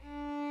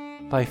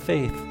By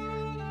faith,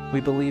 we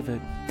believe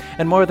it.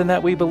 And more than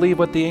that, we believe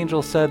what the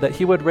angel said, that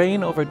he would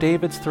reign over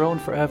David's throne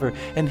forever,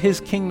 and his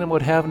kingdom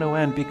would have no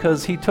end,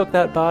 because he took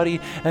that body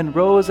and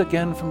rose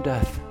again from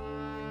death.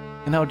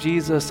 And now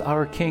Jesus,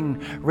 our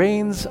King,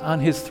 reigns on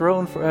his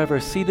throne forever,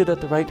 seated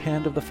at the right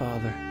hand of the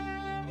Father.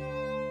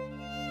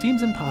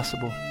 Seems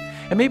impossible.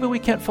 And maybe we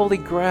can't fully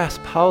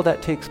grasp how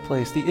that takes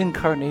place, the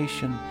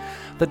incarnation,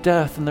 the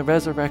death and the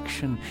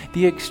resurrection,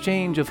 the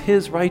exchange of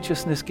his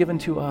righteousness given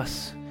to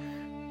us.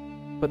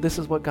 But this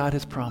is what God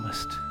has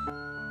promised.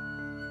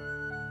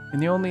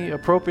 And the only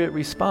appropriate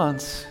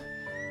response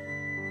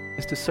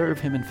is to serve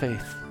him in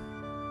faith.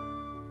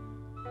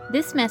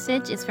 This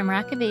message is from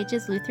Rock of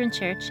Ages Lutheran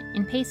Church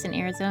in Payson,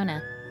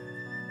 Arizona.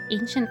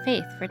 Ancient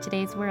Faith for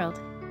Today's World.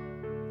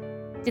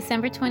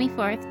 December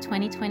 24th,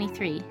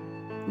 2023.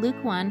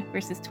 Luke 1,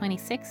 verses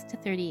 26 to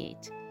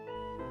 38.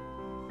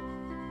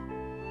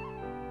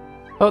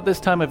 About this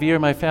time of year,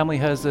 my family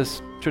has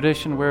this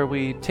tradition where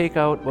we take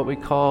out what we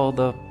call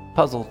the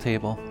puzzle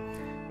table.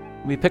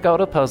 We pick out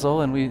a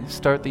puzzle and we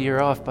start the year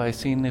off by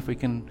seeing if we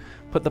can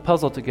put the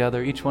puzzle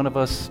together, each one of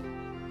us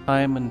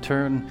time and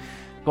turn,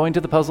 going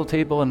to the puzzle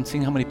table and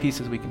seeing how many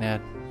pieces we can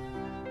add.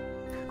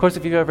 Of course,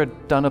 if you've ever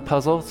done a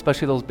puzzle,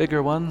 especially those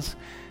bigger ones,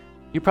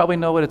 you probably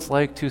know what it's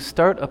like to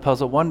start a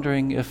puzzle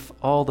wondering if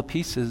all the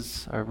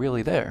pieces are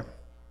really there.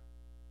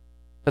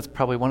 That's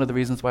probably one of the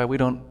reasons why we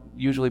don't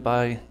usually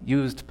buy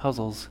used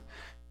puzzles.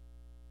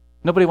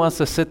 Nobody wants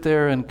to sit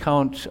there and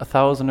count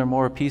 1,000 or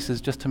more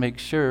pieces just to make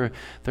sure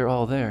they're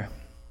all there.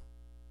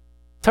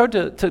 It's hard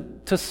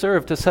to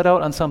serve, to set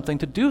out on something,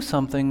 to do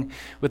something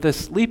with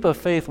this leap of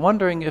faith,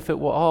 wondering if it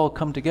will all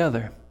come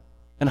together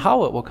and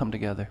how it will come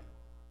together,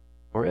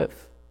 or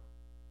if.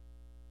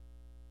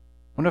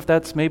 I wonder if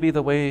that's maybe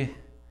the way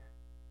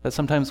that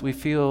sometimes we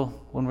feel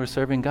when we're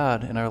serving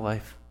God in our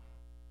life.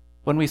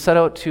 When we set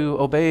out to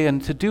obey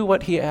and to do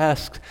what he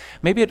asks,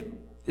 maybe it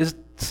is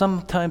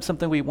sometimes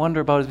something we wonder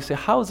about as we say,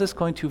 how is this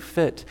going to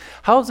fit?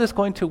 How is this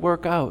going to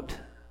work out?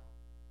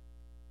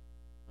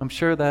 I'm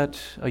sure that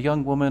a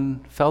young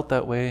woman felt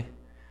that way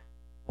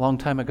a long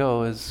time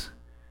ago as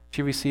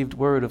she received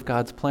word of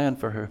God's plan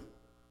for her.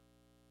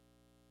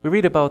 We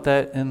read about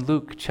that in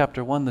Luke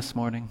chapter 1 this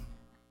morning.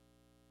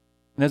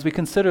 And as we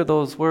consider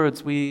those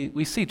words,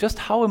 we see just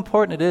how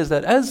important it is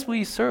that as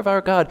we serve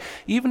our God,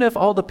 even if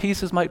all the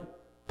pieces might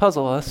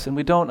puzzle us and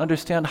we don't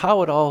understand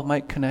how it all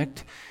might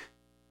connect,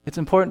 it's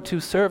important to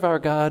serve our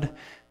God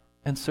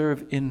and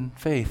serve in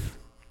faith.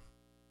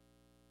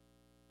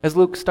 As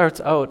Luke starts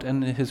out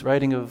in his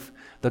writing of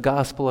the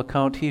gospel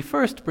account, he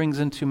first brings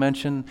into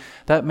mention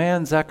that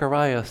man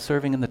Zechariah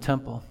serving in the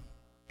temple.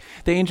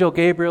 The angel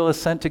Gabriel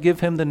is sent to give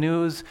him the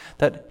news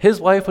that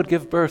his wife would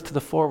give birth to the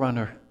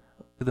forerunner,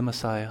 to the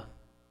Messiah.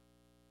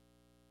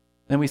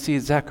 Then we see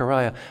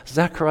Zechariah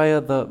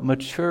the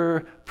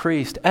mature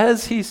priest,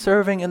 as he's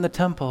serving in the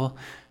temple,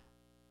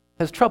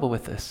 has trouble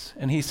with this.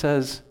 And he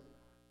says,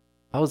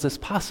 how is this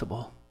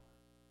possible?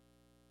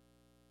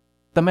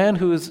 The man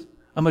who is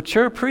a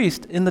mature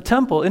priest in the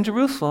temple in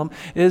Jerusalem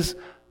is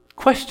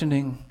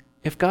questioning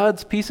if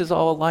God's pieces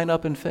all line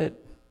up and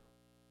fit.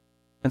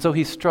 And so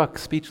he's struck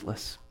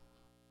speechless.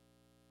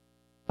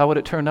 How would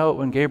it turn out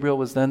when Gabriel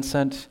was then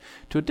sent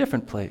to a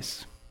different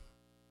place?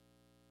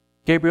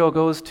 Gabriel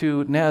goes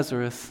to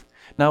Nazareth,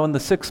 now in the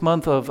 6th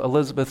month of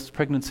Elizabeth's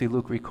pregnancy,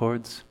 Luke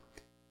records.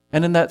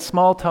 And in that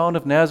small town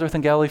of Nazareth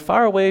in Galilee,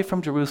 far away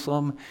from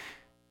Jerusalem,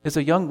 is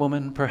a young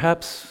woman,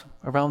 perhaps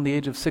around the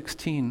age of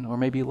 16 or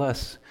maybe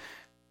less.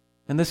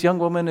 And this young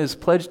woman is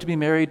pledged to be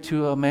married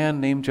to a man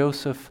named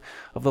Joseph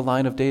of the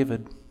line of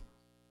David.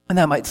 And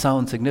that might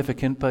sound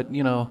significant, but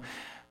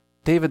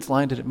David's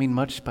line didn't mean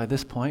much by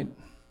this point.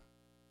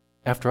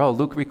 After all,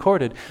 Luke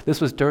recorded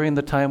this was during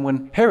the time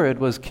when Herod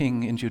was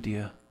king in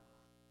Judea.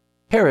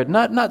 Herod,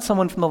 not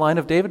someone from the line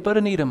of David, but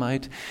an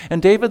Edomite.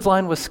 And David's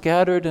line was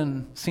scattered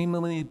and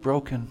seemingly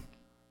broken.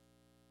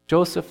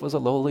 Joseph was a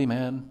lowly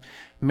man.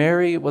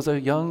 Mary was a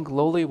young,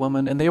 lowly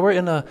woman, and they were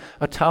in a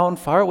town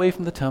far away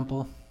from the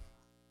temple.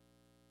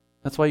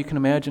 That's why you can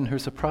imagine her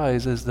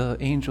surprise as the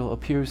angel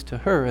appears to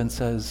her and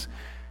says,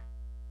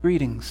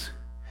 "Greetings,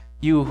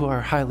 you who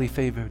are highly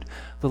favored.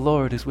 The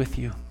Lord is with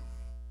you."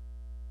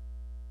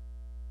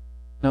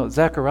 Now,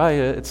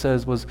 Zechariah, it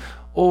says, was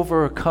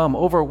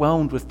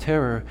overwhelmed with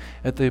terror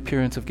at the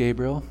appearance of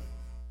Gabriel.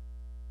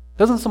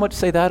 Doesn't so much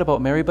say that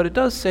about Mary, but it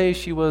does say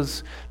she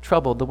was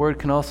troubled. The word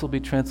can also be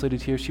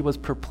translated here, she was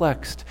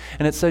perplexed.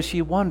 And it says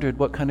she wondered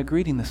what kind of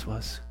greeting this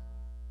was.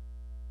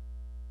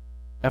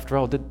 After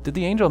all, did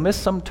the angel miss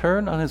some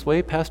turn on his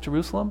way past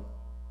Jerusalem?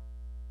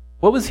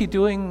 What was he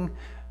doing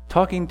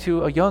talking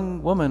to a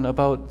young woman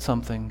about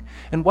something?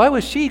 And why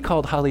was she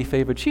called highly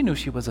favored? She knew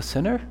she was a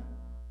sinner.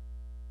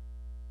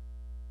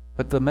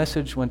 But the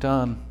message went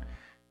on,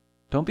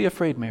 "Don't be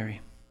afraid,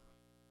 Mary.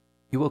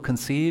 You will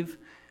conceive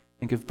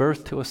and give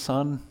birth to a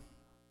son,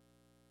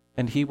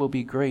 and he will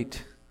be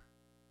great,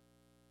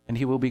 and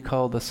he will be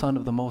called the Son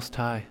of the Most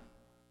High.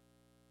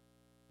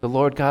 The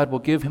Lord God will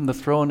give him the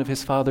throne of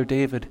his father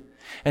David,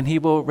 and he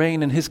will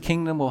reign, and his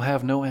kingdom will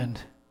have no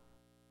end."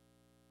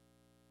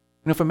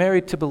 For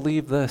Mary to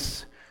believe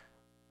this,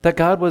 that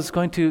God was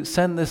going to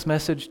send this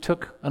message,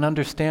 took an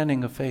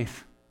understanding of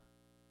faith.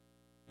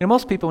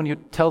 Most people, when you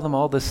tell them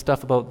all this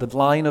stuff about the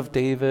line of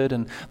David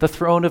and the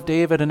throne of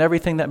David and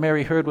everything that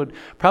Mary heard, would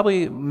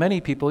probably,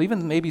 many people,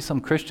 even maybe some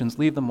Christians,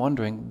 leave them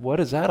wondering, what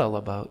is that all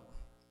about?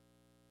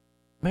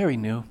 Mary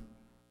knew.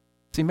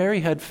 See, Mary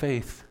had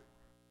faith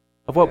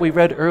of what we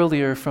read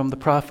earlier from the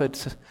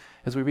prophets,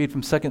 as we read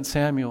from 2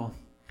 Samuel,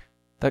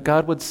 that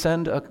God would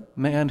send a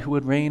man who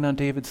would reign on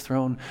David's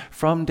throne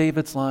from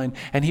David's line,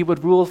 and he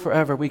would rule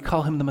forever. We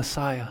call him the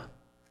Messiah.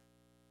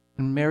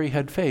 And Mary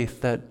had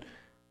faith that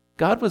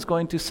God was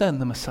going to send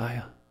the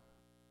Messiah.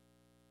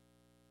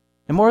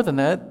 And more than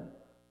that,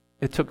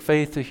 it took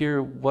faith to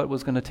hear what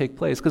was going to take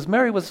place. Because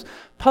Mary was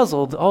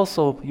puzzled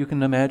also, you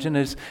can imagine,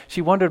 as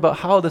she wondered about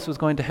how this was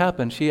going to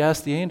happen. She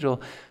asked the angel,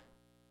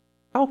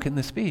 "How can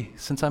this be,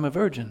 since I'm a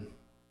virgin?"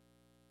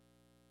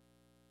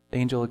 The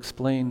angel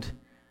explained,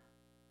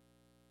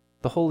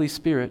 "The Holy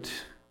Spirit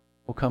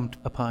will come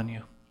upon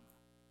you,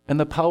 and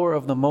the power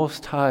of the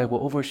Most High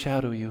will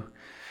overshadow you.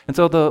 And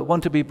so the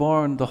one to be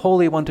born, the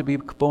Holy One to be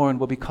born,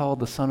 will be called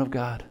the Son of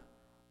God."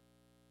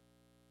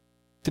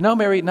 So now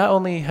Mary not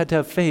only had to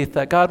have faith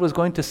that God was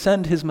going to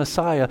send his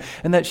Messiah,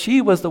 and that she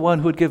was the one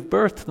who would give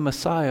birth to the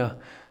Messiah,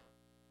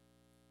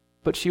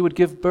 but she would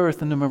give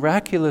birth in a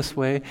miraculous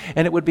way,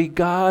 and it would be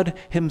God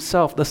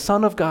himself, the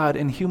Son of God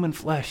in human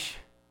flesh,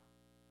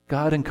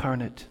 God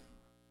incarnate,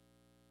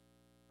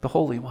 the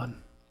Holy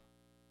One.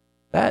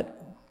 That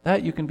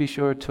you can be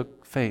sure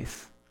took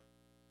faith.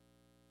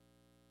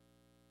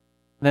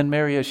 Then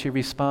Mary, as she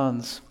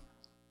responds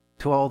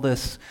to all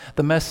this,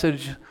 the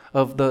message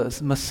of the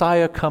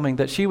Messiah coming,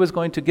 that she was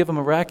going to give a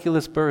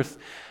miraculous birth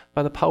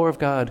by the power of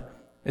God,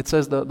 it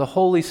says the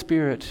Holy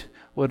Spirit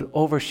would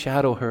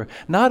overshadow her.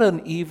 Not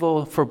an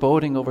evil,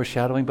 foreboding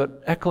overshadowing,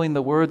 but echoing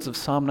the words of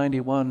Psalm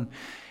 91,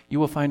 "You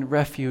will find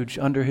refuge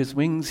under his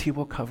wings, he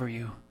will cover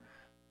you."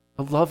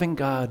 A loving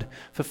God,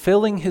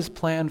 fulfilling his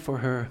plan for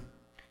her.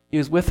 He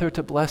is with her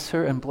to bless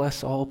her and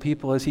bless all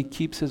people as he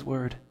keeps his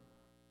word.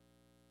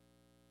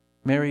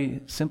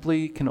 Mary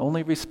simply can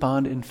only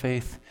respond in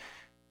faith.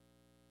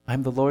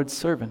 "I'm the Lord's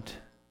servant.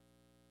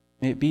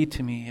 May it be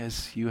to me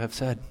as you have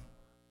said."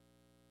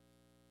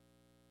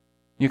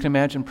 You can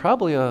imagine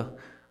probably a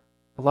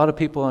lot of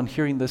people on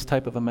hearing this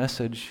type of a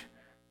message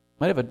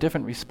might have a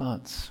different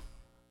response.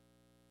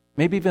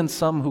 Maybe even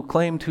some who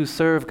claim to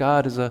serve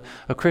God as a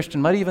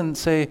Christian might even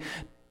say,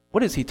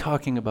 "What is he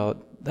talking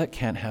about? That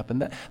can't happen.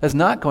 That's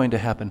not going to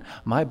happen.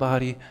 My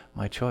body,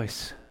 my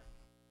choice."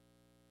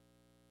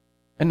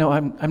 And no,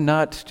 I'm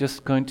not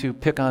just going to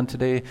pick on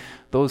today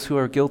those who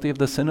are guilty of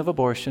the sin of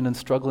abortion and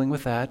struggling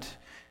with that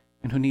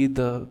and who need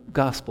the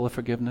gospel of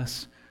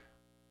forgiveness.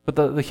 But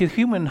the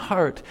human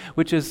heart,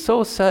 which is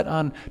so set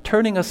on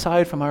turning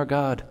aside from our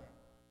God,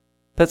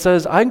 that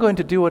says, "I'm going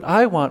to do what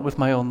I want with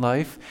my own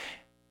life,"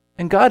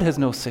 and God has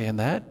no say in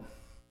that.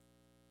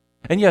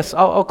 And yes,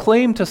 I'll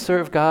claim to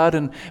serve God,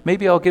 and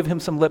maybe I'll give him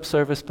some lip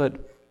service, but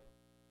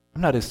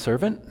I'm not his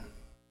servant.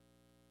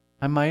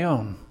 I'm my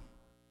own.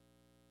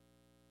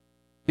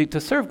 See,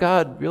 to serve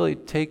God really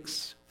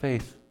takes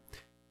faith.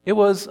 It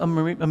was a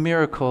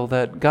miracle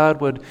that God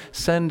would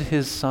send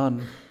his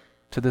Son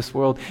to this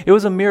world. It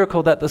was a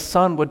miracle that the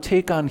Son would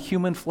take on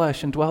human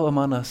flesh and dwell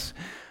among us.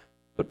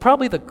 But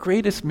probably the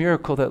greatest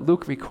miracle that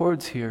Luke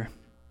records here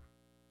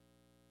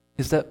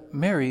is that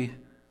Mary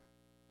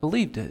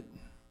believed it.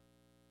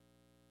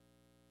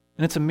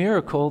 And it's a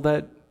miracle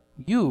that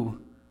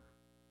you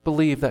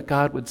believe that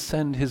God would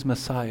send his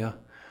Messiah,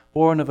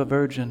 born of a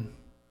virgin,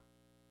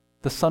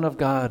 the Son of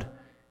God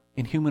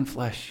in human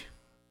flesh.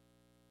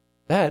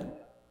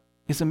 That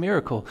is a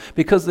miracle,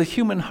 because the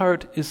human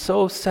heart is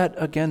so set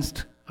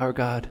against our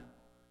God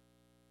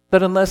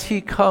that unless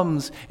he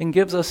comes and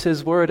gives us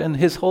his word and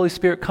his Holy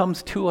Spirit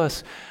comes to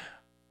us,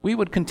 we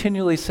would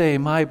continually say,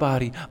 "My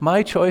body,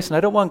 my choice," and I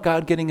don't want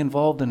God getting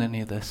involved in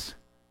any of this.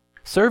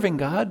 Serving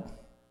God,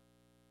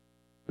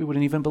 we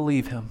wouldn't even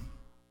believe him.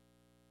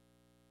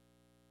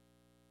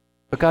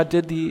 But God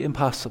did the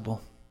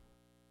impossible.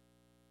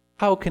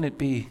 How can it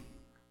be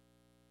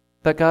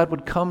that God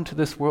would come to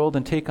this world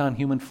and take on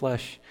human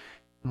flesh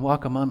and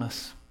walk among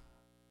us?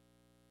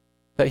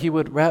 That he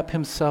would wrap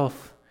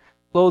himself,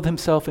 clothe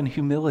himself in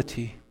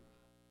humility.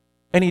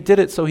 And he did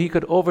it so he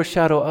could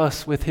overshadow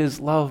us with his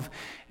love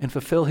and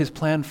fulfill his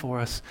plan for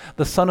us.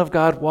 The Son of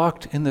God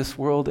walked in this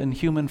world in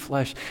human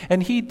flesh.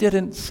 And he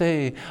didn't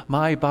say,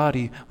 "My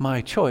body, my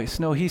choice."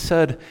 No, he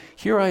said,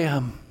 "Here I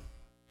am.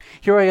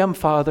 Here I am,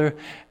 Father,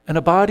 and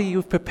a body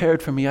you've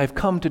prepared for me. I've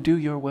come to do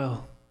your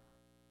will."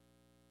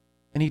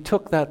 And he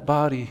took that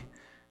body.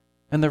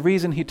 And the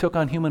reason he took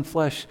on human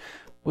flesh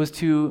was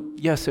to,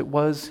 yes, it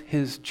was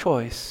his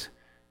choice,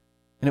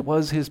 and it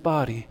was his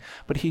body,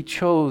 but he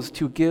chose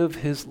to give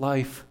his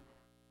life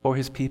for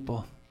his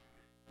people.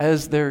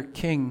 As their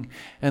king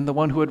and the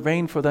one who would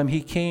reign for them,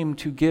 he came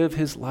to give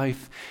his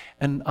life,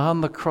 and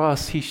on the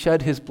cross he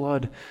shed his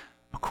blood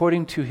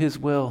according to his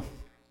will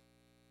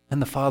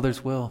and the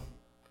Father's will.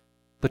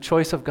 The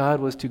choice of God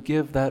was to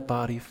give that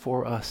body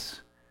for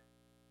us.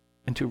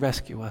 and to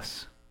rescue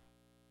us.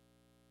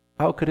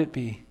 How could it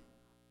be?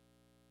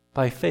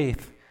 By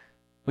faith,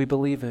 we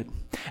believe it.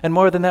 And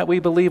more than that, we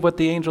believe what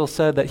the angel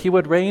said, that he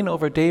would reign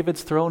over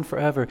David's throne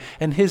forever,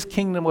 and his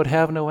kingdom would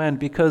have no end,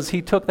 because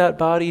he took that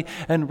body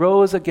and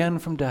rose again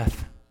from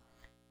death.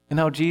 And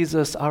now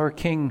Jesus, our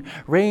King,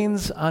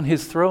 reigns on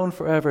his throne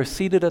forever,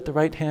 seated at the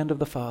right hand of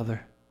the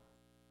Father.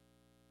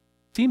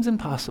 Seems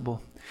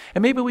impossible.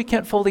 And maybe we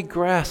can't fully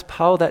grasp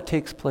how that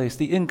takes place,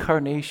 the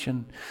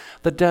incarnation,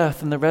 the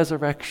death and the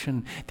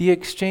resurrection, the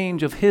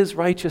exchange of his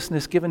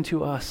righteousness given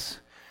to us.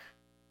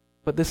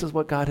 But this is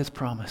what God has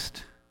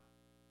promised.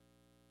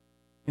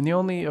 And the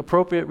only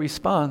appropriate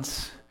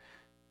response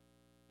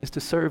is to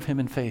serve him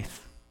in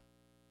faith.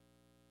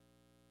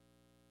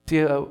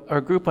 See,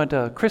 our group went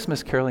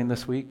Christmas caroling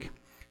this week,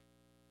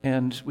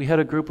 and we had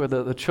a group where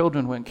the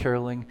children went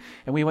caroling,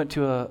 and we went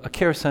to a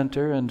care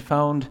center and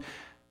found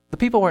the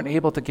people weren't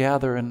able to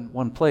gather in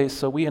one place,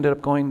 so we ended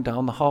up going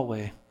down the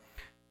hallway.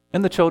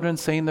 And the children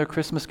sang their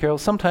Christmas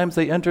carols. Sometimes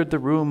they entered the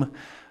room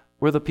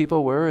where the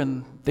people were,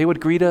 and they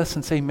would greet us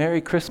and say, "Merry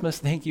Christmas,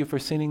 thank you for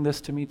singing this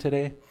to me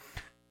today."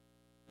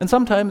 And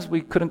sometimes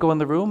we couldn't go in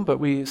the room, but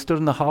we stood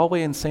in the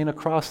hallway and sang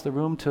across the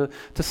room to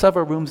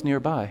several rooms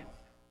nearby.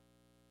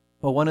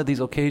 Well, one of these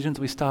occasions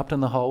we stopped in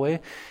the hallway,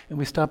 and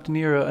we stopped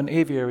near an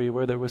aviary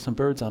where there were some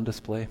birds on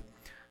display.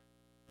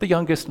 The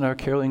youngest in our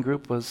caroling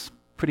group was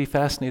pretty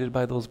fascinated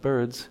by those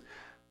birds,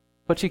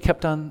 but she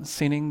kept on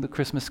singing the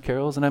Christmas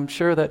carols, and I'm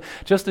sure that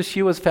just as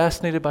she was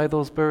fascinated by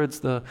those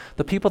birds, the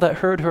people that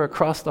heard her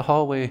across the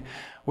hallway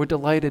were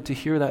delighted to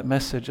hear that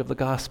message of the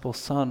gospel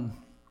son.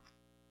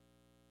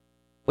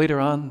 Later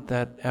on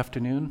that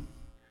afternoon,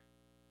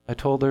 I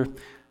told her,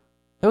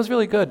 "That was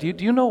really good.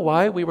 Do you know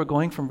why we were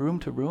going from room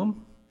to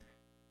room?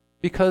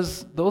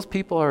 Because those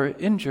people are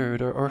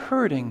injured or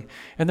hurting,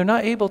 and they're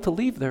not able to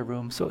leave their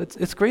room. So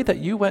it's great that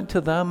you went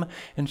to them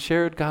and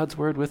shared God's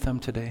word with them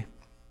today."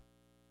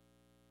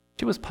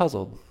 She was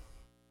puzzled.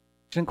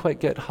 She didn't quite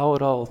get how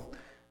it all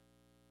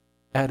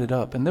added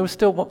up. And there was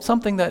still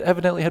something that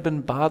evidently had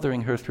been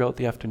bothering her throughout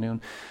the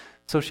afternoon.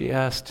 So she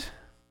asked,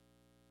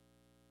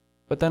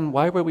 "But then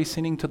why were we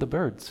singing to the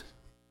birds?"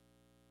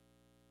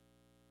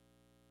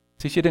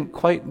 See, she didn't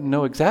quite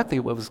know exactly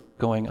what was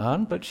going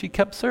on, but she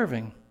kept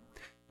serving.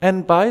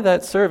 And by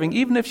that serving,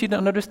 even if she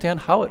didn't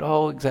understand how it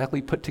all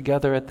exactly put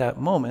together at that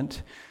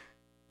moment,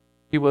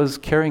 she was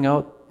carrying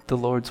out the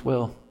Lord's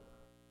will.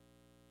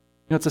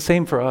 It's the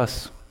same for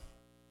us.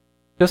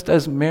 Just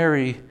as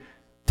Mary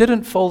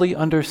didn't fully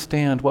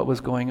understand what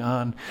was going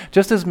on,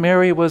 just as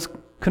Mary was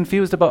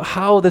confused about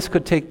how this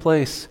could take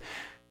place,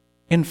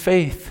 in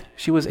faith,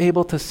 she was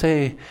able to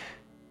say,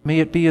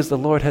 "May it be as the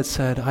Lord has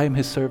said, I am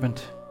his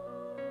servant."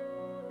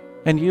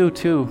 And you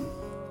too,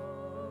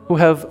 who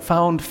have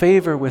found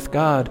favor with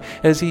God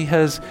as he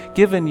has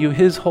given you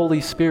his Holy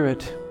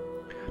Spirit,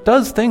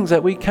 does things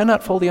that we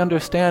cannot fully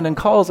understand and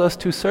calls us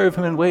to serve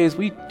him in ways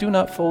we do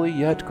not fully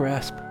yet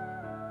grasp.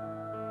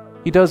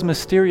 He does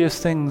mysterious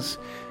things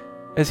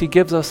as he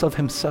gives us of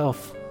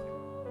himself.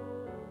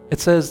 It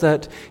says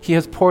that he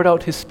has poured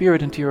out his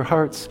Spirit into your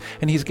hearts,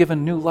 and he's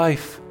given new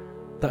life,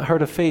 that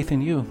heart of faith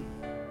in you.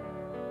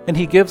 And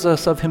he gives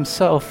us of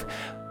himself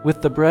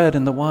with the bread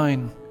and the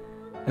wine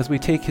as we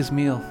take his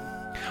meal.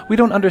 We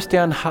don't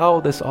understand how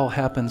this all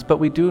happens, but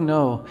we do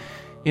know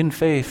in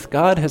faith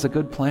God has a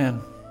good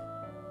plan.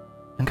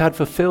 And God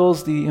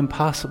fulfills the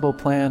impossible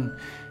plan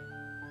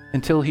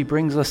until he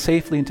brings us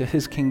safely into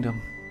his kingdom.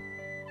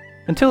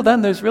 Until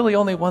then, there's really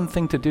only one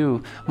thing to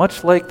do,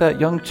 much like that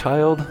young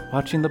child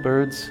watching the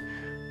birds,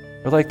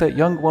 or like that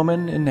young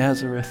woman in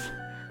Nazareth,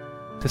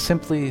 to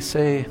simply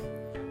say,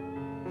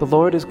 "The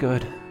Lord is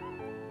good.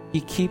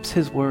 He keeps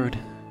his word.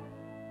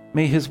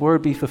 May his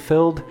word be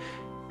fulfilled,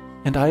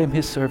 and I am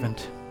his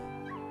servant."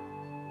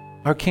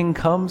 Our King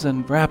comes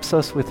and wraps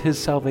us with his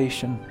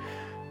salvation.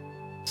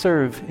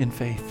 Serve in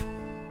faith.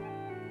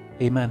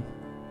 Amen.